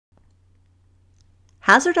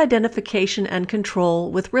Hazard identification and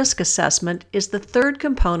control with risk assessment is the third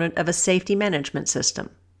component of a safety management system.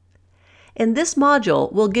 In this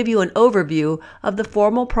module, we'll give you an overview of the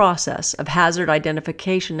formal process of hazard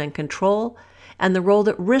identification and control and the role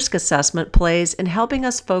that risk assessment plays in helping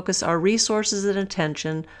us focus our resources and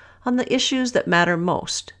attention on the issues that matter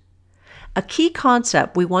most. A key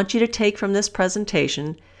concept we want you to take from this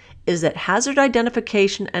presentation is that hazard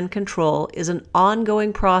identification and control is an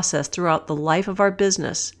ongoing process throughout the life of our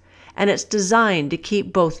business, and it's designed to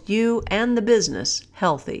keep both you and the business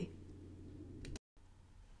healthy.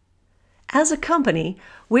 As a company,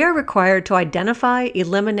 we are required to identify,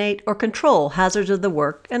 eliminate, or control hazards of the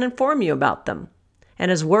work and inform you about them. And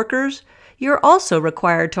as workers, you're also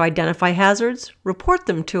required to identify hazards, report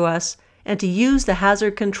them to us, and to use the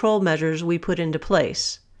hazard control measures we put into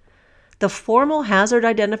place. The formal hazard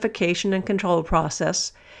identification and control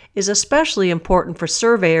process is especially important for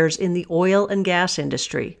surveyors in the oil and gas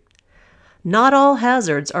industry. Not all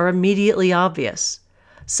hazards are immediately obvious.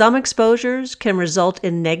 Some exposures can result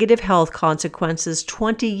in negative health consequences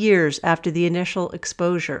 20 years after the initial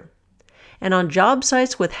exposure. And on job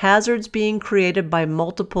sites with hazards being created by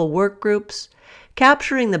multiple work groups,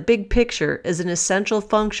 capturing the big picture is an essential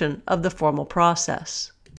function of the formal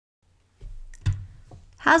process.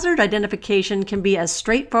 Hazard identification can be as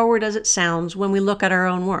straightforward as it sounds when we look at our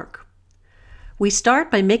own work. We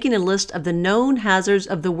start by making a list of the known hazards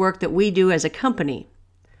of the work that we do as a company.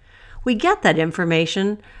 We get that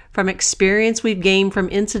information from experience we've gained from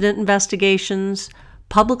incident investigations,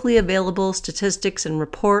 publicly available statistics and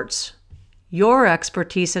reports, your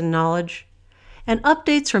expertise and knowledge, and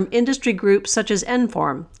updates from industry groups such as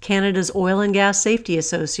NFORM, Canada's Oil and Gas Safety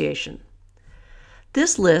Association.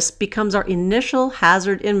 This list becomes our initial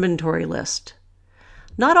hazard inventory list.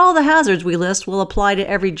 Not all the hazards we list will apply to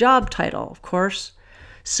every job title, of course,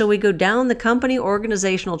 so we go down the company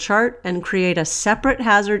organizational chart and create a separate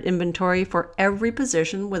hazard inventory for every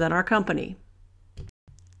position within our company.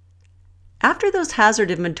 After those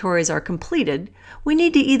hazard inventories are completed, we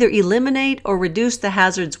need to either eliminate or reduce the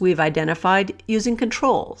hazards we've identified using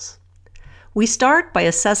controls. We start by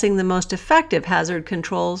assessing the most effective hazard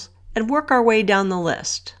controls and work our way down the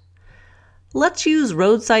list. Let's use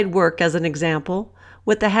roadside work as an example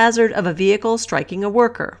with the hazard of a vehicle striking a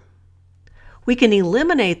worker. We can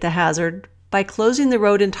eliminate the hazard by closing the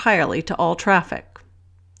road entirely to all traffic.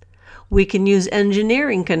 We can use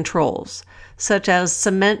engineering controls, such as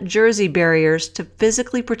cement jersey barriers to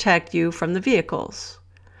physically protect you from the vehicles.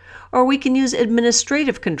 Or we can use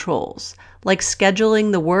administrative controls, like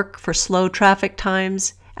scheduling the work for slow traffic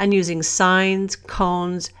times and using signs,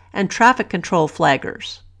 cones, and traffic control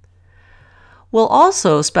flaggers. We'll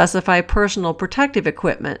also specify personal protective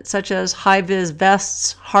equipment, such as high-vis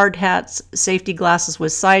vests, hard hats, safety glasses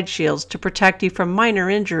with side shields to protect you from minor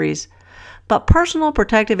injuries, but personal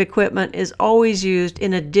protective equipment is always used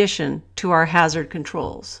in addition to our hazard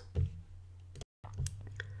controls.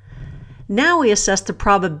 Now we assess the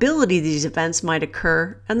probability these events might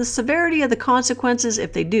occur and the severity of the consequences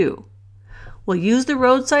if they do. We'll use the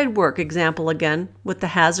roadside work example again with the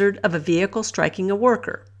hazard of a vehicle striking a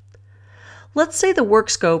worker. Let's say the work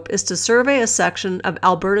scope is to survey a section of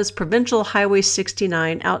Alberta's Provincial Highway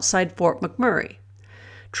 69 outside Fort McMurray.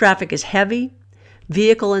 Traffic is heavy,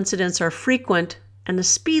 vehicle incidents are frequent, and the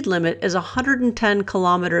speed limit is 110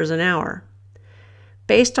 kilometers an hour.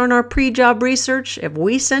 Based on our pre-job research, if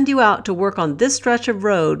we send you out to work on this stretch of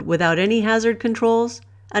road without any hazard controls,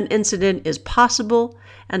 an incident is possible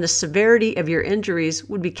and the severity of your injuries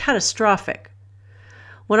would be catastrophic.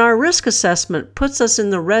 When our risk assessment puts us in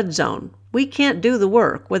the red zone, we can't do the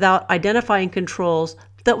work without identifying controls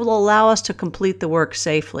that will allow us to complete the work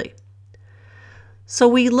safely. So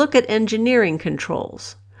we look at engineering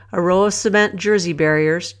controls, a row of cement jersey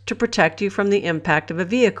barriers to protect you from the impact of a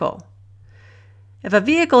vehicle. If a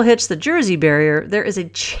vehicle hits the jersey barrier, there is a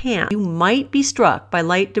chance you might be struck by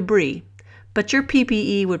light debris, but your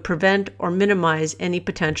PPE would prevent or minimize any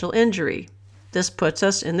potential injury. This puts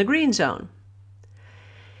us in the green zone.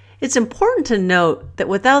 It's important to note that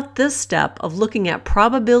without this step of looking at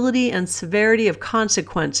probability and severity of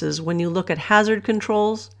consequences when you look at hazard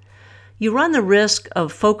controls, you run the risk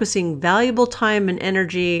of focusing valuable time and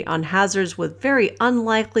energy on hazards with very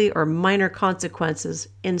unlikely or minor consequences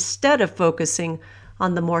instead of focusing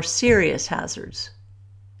on the more serious hazards.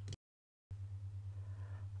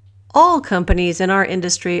 All companies in our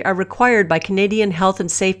industry are required by Canadian health and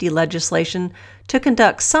safety legislation to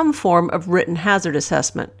conduct some form of written hazard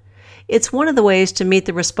assessment. It's one of the ways to meet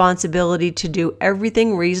the responsibility to do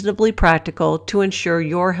everything reasonably practical to ensure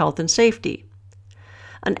your health and safety.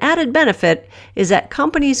 An added benefit is that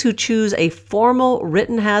companies who choose a formal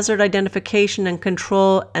written hazard identification and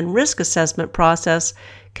control and risk assessment process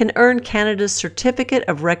can earn Canada's Certificate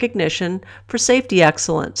of Recognition for Safety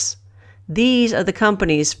Excellence. These are the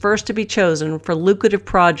companies first to be chosen for lucrative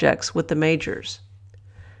projects with the majors.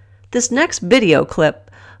 This next video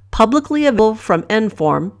clip, publicly available from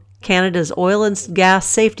NFORM, Canada's Oil and Gas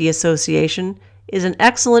Safety Association, is an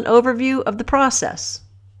excellent overview of the process.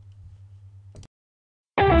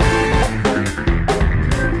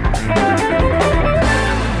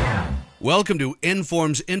 Welcome to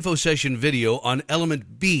NFORM's info session video on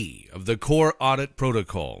Element B of the Core Audit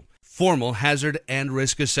Protocol, Formal Hazard and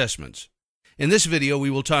Risk Assessments. In this video,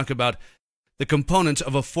 we will talk about the components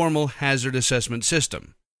of a formal hazard assessment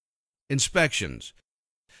system, inspections,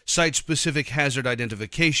 site-specific hazard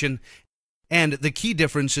identification, and the key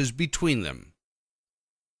differences between them.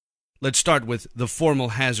 Let's start with the formal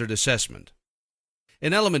hazard assessment.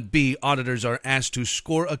 In Element B, auditors are asked to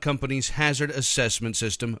score a company's hazard assessment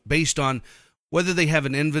system based on whether they have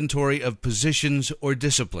an inventory of positions or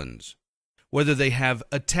disciplines, whether they have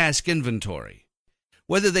a task inventory,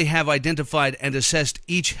 whether they have identified and assessed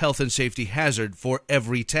each health and safety hazard for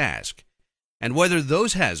every task, and whether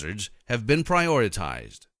those hazards have been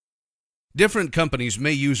prioritized. Different companies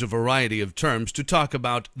may use a variety of terms to talk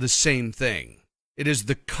about the same thing. It is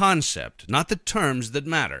the concept, not the terms, that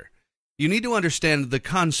matter. You need to understand the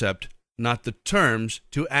concept, not the terms,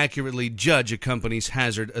 to accurately judge a company's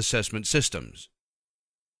hazard assessment systems.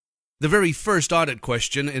 The very first audit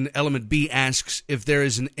question in Element B asks if there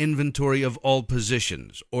is an inventory of all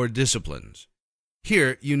positions or disciplines.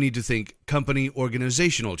 Here, you need to think company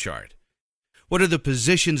organizational chart. What are the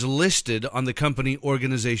positions listed on the company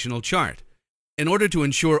organizational chart? In order to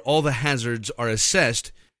ensure all the hazards are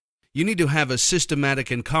assessed, you need to have a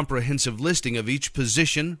systematic and comprehensive listing of each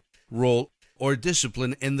position, role, or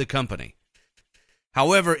discipline in the company.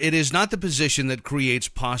 However, it is not the position that creates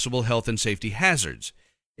possible health and safety hazards.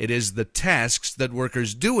 It is the tasks that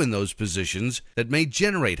workers do in those positions that may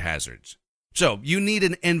generate hazards. So, you need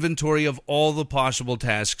an inventory of all the possible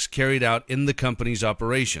tasks carried out in the company's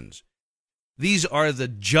operations. These are the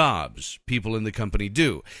jobs people in the company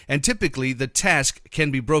do, and typically the task can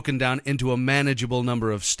be broken down into a manageable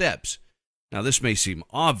number of steps. Now, this may seem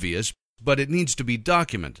obvious, but it needs to be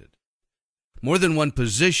documented. More than one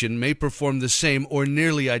position may perform the same or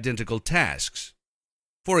nearly identical tasks.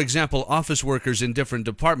 For example, office workers in different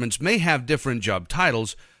departments may have different job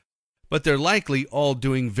titles, but they're likely all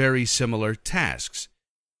doing very similar tasks.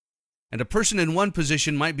 And a person in one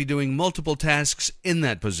position might be doing multiple tasks in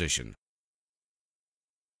that position.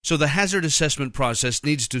 So the hazard assessment process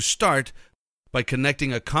needs to start by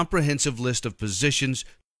connecting a comprehensive list of positions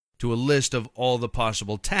to a list of all the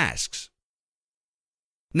possible tasks.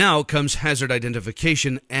 Now comes hazard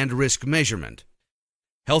identification and risk measurement.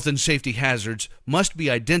 Health and safety hazards must be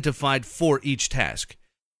identified for each task.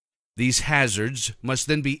 These hazards must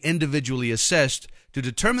then be individually assessed to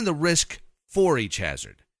determine the risk for each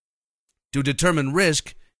hazard. To determine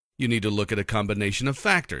risk, you need to look at a combination of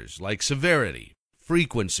factors like severity,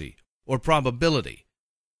 frequency, or probability.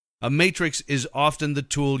 A matrix is often the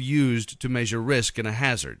tool used to measure risk in a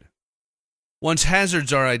hazard. Once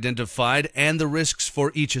hazards are identified and the risks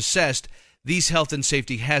for each assessed, these health and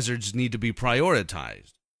safety hazards need to be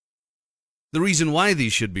prioritized. The reason why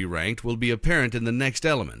these should be ranked will be apparent in the next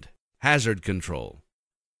element, hazard control.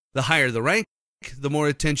 The higher the rank, the more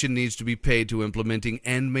attention needs to be paid to implementing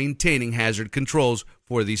and maintaining hazard controls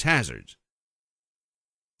for these hazards.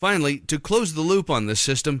 Finally, to close the loop on this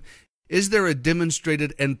system, is there a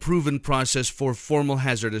demonstrated and proven process for formal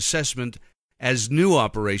hazard assessment as new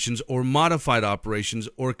operations or modified operations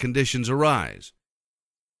or conditions arise?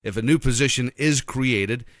 If a new position is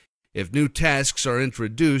created, if new tasks are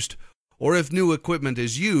introduced, or if new equipment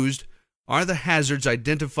is used, are the hazards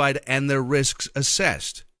identified and their risks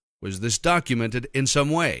assessed? Was this documented in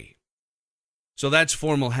some way? So that's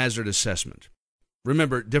formal hazard assessment.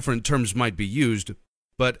 Remember, different terms might be used,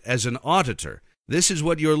 but as an auditor, this is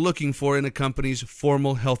what you're looking for in a company's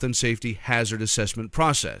formal health and safety hazard assessment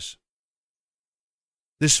process.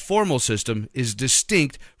 This formal system is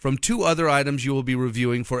distinct from two other items you will be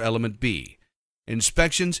reviewing for Element B,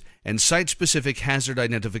 inspections and site-specific hazard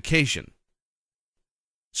identification.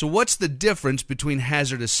 So what's the difference between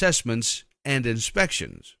hazard assessments and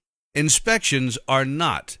inspections? Inspections are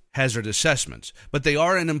not hazard assessments, but they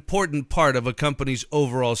are an important part of a company's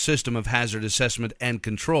overall system of hazard assessment and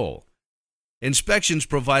control. Inspections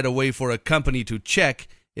provide a way for a company to check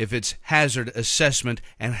if its hazard assessment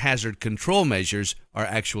and hazard control measures are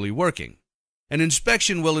actually working. An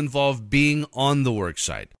inspection will involve being on the work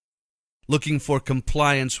site, looking for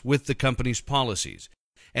compliance with the company's policies,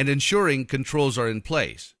 and ensuring controls are in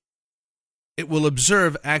place. It will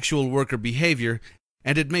observe actual worker behavior,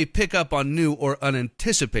 and it may pick up on new or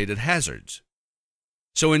unanticipated hazards.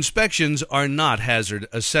 So inspections are not hazard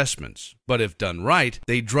assessments, but if done right,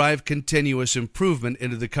 they drive continuous improvement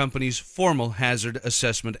into the company's formal hazard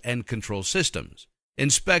assessment and control systems.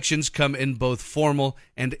 Inspections come in both formal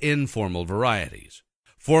and informal varieties.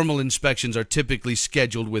 Formal inspections are typically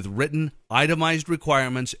scheduled with written, itemized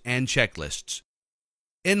requirements and checklists.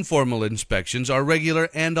 Informal inspections are regular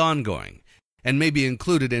and ongoing, and may be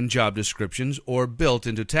included in job descriptions or built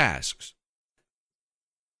into tasks.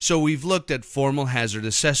 So we've looked at formal hazard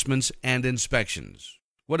assessments and inspections.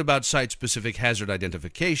 What about site-specific hazard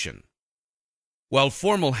identification? While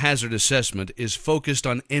formal hazard assessment is focused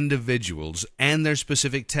on individuals and their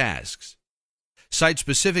specific tasks,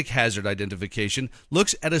 site-specific hazard identification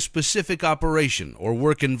looks at a specific operation or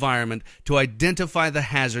work environment to identify the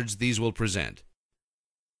hazards these will present.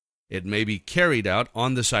 It may be carried out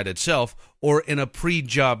on the site itself or in a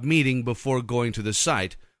pre-job meeting before going to the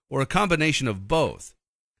site, or a combination of both.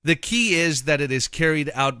 The key is that it is carried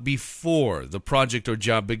out before the project or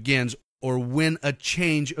job begins or when a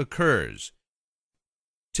change occurs.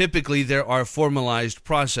 Typically, there are formalized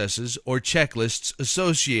processes or checklists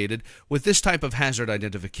associated with this type of hazard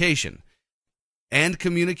identification, and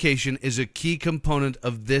communication is a key component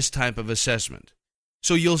of this type of assessment.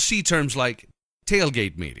 So you'll see terms like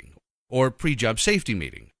tailgate meeting or pre-job safety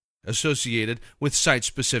meeting associated with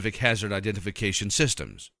site-specific hazard identification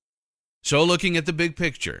systems. So looking at the big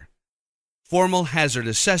picture, formal hazard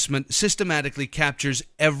assessment systematically captures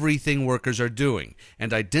everything workers are doing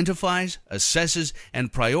and identifies, assesses,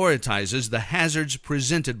 and prioritizes the hazards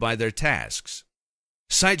presented by their tasks.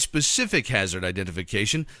 Site-specific hazard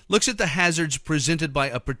identification looks at the hazards presented by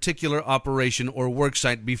a particular operation or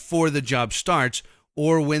worksite before the job starts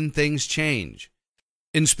or when things change.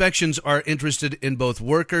 Inspections are interested in both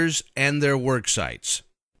workers and their work sites.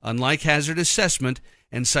 Unlike hazard assessment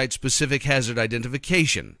and site-specific hazard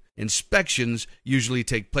identification, inspections usually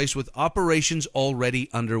take place with operations already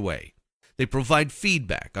underway. They provide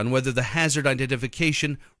feedback on whether the hazard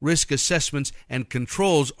identification, risk assessments, and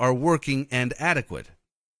controls are working and adequate.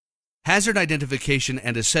 Hazard identification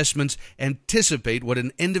and assessments anticipate what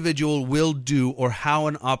an individual will do or how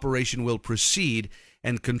an operation will proceed,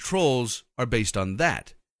 and controls are based on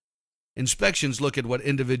that. Inspections look at what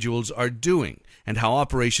individuals are doing and how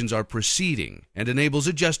operations are proceeding, and enables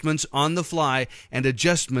adjustments on the fly and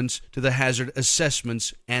adjustments to the hazard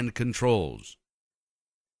assessments and controls.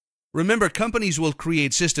 Remember, companies will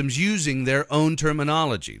create systems using their own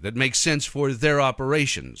terminology that makes sense for their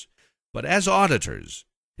operations. But as auditors,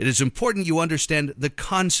 it is important you understand the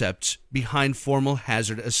concepts behind formal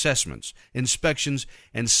hazard assessments, inspections,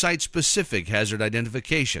 and site-specific hazard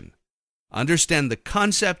identification. Understand the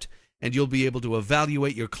concept, and you'll be able to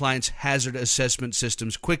evaluate your client's hazard assessment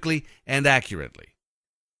systems quickly and accurately.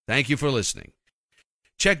 Thank you for listening.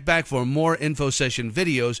 Check back for more info session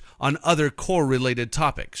videos on other core-related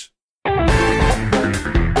topics.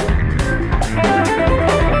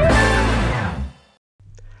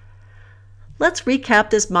 Let's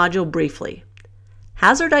recap this module briefly.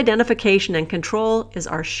 Hazard identification and control is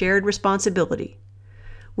our shared responsibility.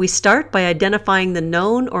 We start by identifying the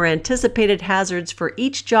known or anticipated hazards for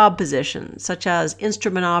each job position, such as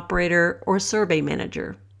instrument operator or survey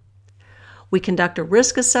manager. We conduct a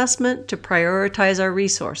risk assessment to prioritize our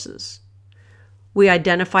resources. We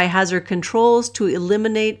identify hazard controls to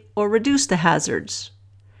eliminate or reduce the hazards.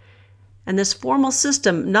 And this formal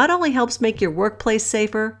system not only helps make your workplace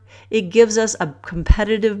safer, it gives us a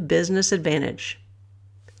competitive business advantage.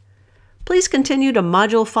 Please continue to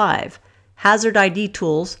Module 5, Hazard ID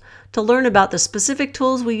Tools, to learn about the specific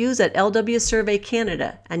tools we use at LW Survey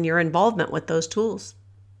Canada and your involvement with those tools.